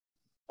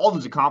all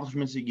those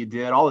accomplishments that you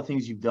did, all the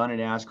things you've done in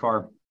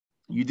NASCAR,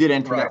 you did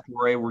enter Right. that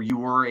foray where you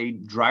were a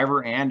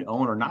driver and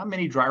owner. Not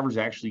many drivers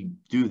actually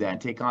do that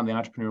and take on the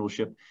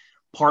entrepreneurship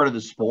part of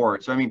the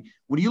sport. So, I mean,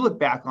 when you look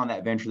back on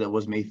that venture that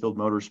was Mayfield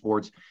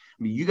Motorsports,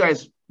 I mean, you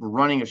guys were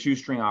running a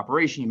shoestring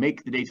operation. You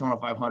make the Daytona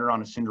 500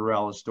 on a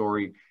Cinderella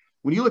story.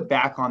 When you look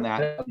back on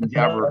that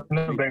endeavor,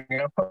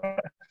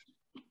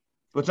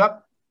 what's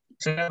up?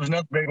 So that was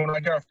another big one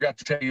right there. I forgot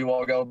to tell you a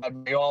while ago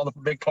about all the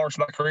big parts of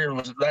my career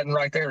was that one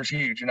right there is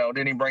huge. Didn't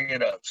even bring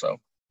it up. So.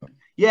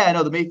 Yeah, I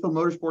know the Mayfield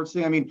Motorsports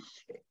thing. I mean,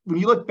 when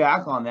you look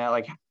back on that,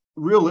 like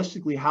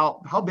realistically,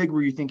 how big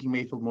were you thinking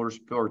Mayfield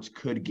Motorsports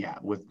could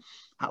get with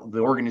the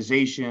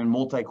organization,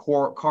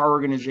 multi-car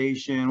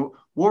organization?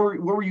 What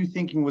were you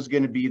thinking was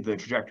going to be the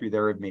trajectory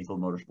there of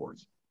Mayfield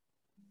Motorsports?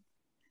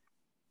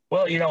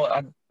 Well,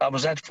 I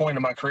was at the point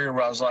in my career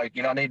where I was like,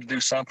 I need to do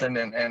something,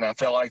 and I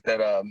felt like that,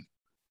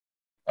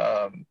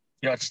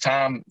 at the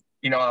time,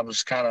 I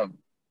was kind of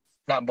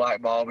not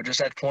blackballed, but just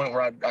at the point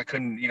where I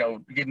couldn't,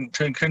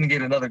 couldn't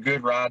get another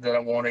good ride that I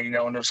wanted,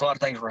 and there's a lot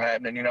of things were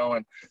happening,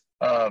 and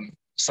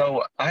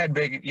so I had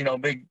big,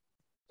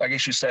 I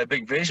guess you said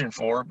big vision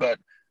for it, but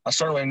I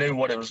certainly knew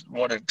what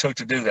it took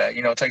to do that.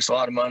 It takes a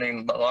lot of money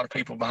and a lot of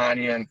people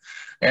behind you and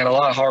a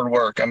lot of hard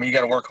work. I mean, you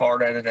got to work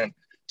hard at it. And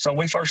so when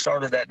we first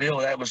started that deal,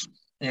 that was,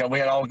 we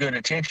had all good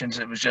intentions.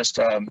 It was just,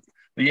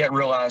 we yet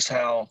realized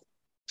how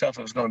tough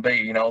it was going to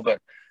be,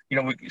 but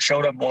we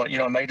showed up,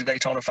 made the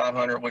Daytona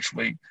 500, which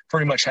we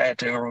pretty much had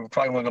to, or we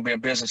probably weren't going to be in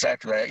business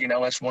after that.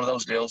 That's one of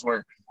those deals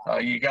where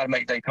you got to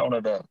make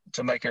Daytona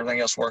to make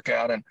everything else work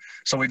out. And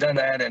so we done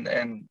that, and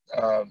then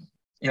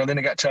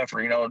it got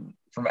tougher,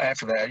 from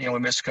after that. We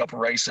missed a couple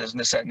of races and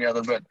this, that, and the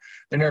other, but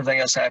then everything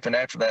else happened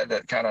after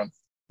that kind of,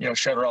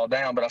 shut it all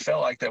down. But I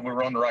felt like that we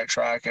were on the right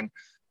track, and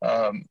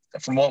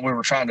from what we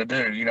were trying to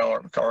do,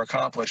 or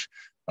accomplish,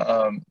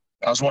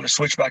 I was wanting to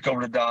switch back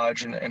over to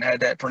Dodge and had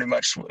that pretty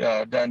much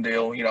done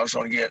deal. I was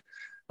going to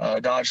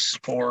get Dodge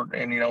support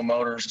and,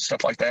 motors and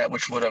stuff like that,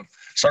 which would have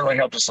certainly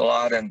helped us a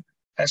lot, and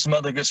had some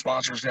other good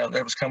sponsors,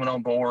 that was coming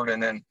on board,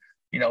 and then,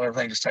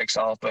 everything just takes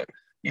off. But,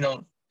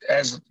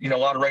 as, a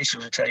lot of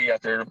racers will tell you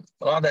out there,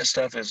 a lot of that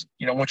stuff is,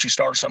 once you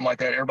start something like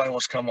that, everybody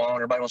wants to come on,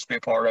 everybody wants to be a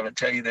part of it,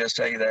 tell you this,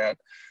 tell you that.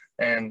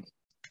 And,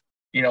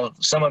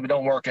 some of it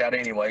don't work out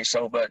anyway.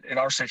 So, but in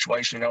our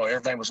situation,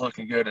 everything was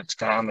looking good at the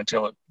time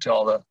until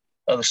all the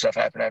other stuff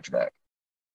happened after that.